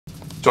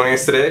Joining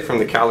us today from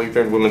the Cal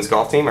Lutheran women's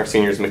golf team are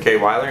seniors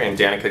McKay Weiler and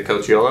Danika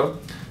Cochiolo.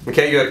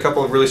 McKay, you had a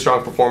couple of really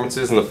strong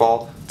performances in the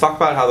fall. Talk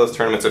about how those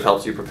tournaments have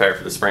helped you prepare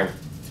for the spring.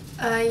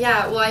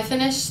 Well, I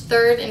finished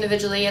third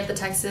individually at the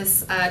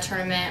Texas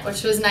tournament,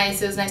 which was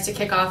nice. It was nice to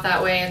kick off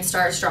that way and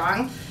start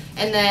strong.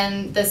 And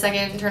then the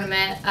second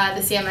tournament,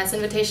 the CMS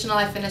Invitational,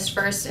 I finished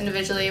first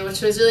individually,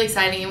 which was really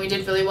exciting, and we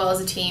did really well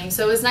as a team.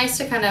 So it was nice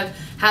to kind of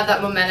have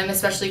that momentum,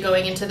 especially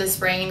going into the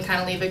spring, and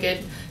kind of leave a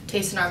good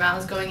taste in our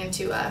mouths going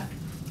into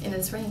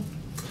the spring.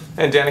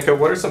 And Danika,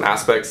 what are some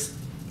aspects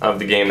of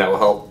the game that will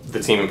help the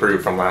team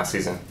improve from last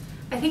season?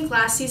 I think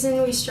last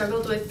season we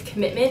struggled with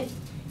commitment,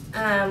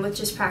 with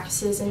just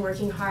practices and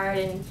working hard,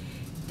 and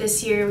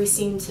this year we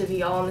seem to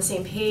be all on the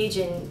same page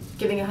and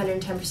giving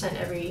 110%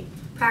 every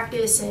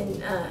practice,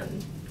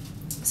 and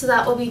so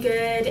that will be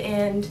good,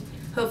 and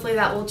hopefully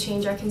that will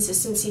change our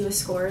consistency with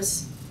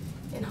scores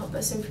and help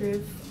us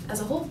improve as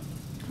a whole.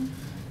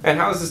 And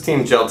how has this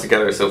team gelled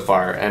together so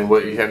far, and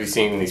what have you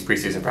seen in these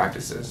preseason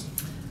practices?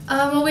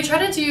 Well, we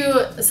try to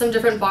do some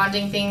different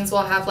bonding things.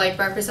 We'll have like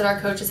breakfast at our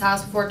coach's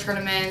house before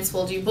tournaments.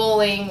 We'll do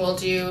bowling. We'll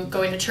do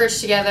going to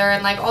church together,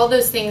 and like all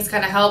those things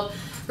kind of help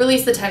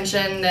release the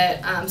tension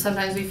that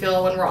sometimes we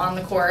feel when we're on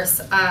the course.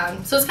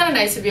 So it's kind of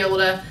nice to be able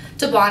to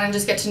bond and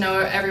just get to know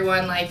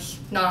everyone like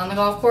not on the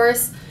golf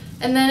course.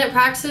 And then at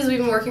practices, we've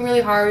been working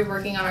really hard. We've been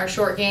working on our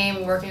short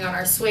game, we're working on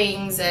our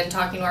swings, and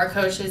talking to our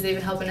coaches. They've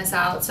been helping us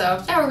out.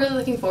 So yeah, we're really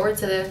looking forward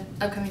to the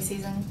upcoming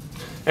season.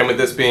 And with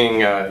this being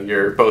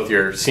both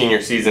your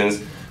senior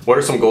seasons, what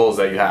are some goals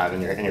that you have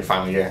in your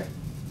final year?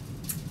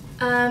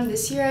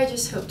 This year I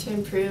just hope to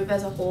improve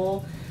as a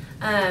whole,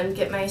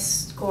 get my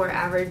score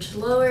average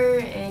lower,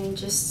 and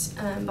just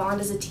bond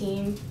as a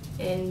team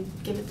and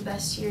give it the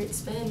best year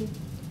it's been.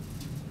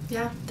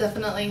 Yeah,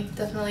 definitely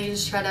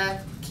just try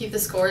to keep the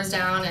scores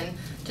down and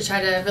to try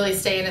to really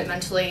stay in it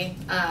mentally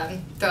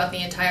throughout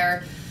the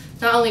entire,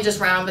 not only just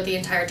round, but the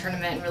entire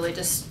tournament, and really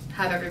just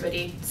have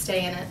everybody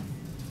stay in it.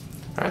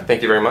 All right,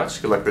 thank you very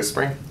much. Good luck this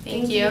spring.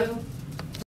 Thank you.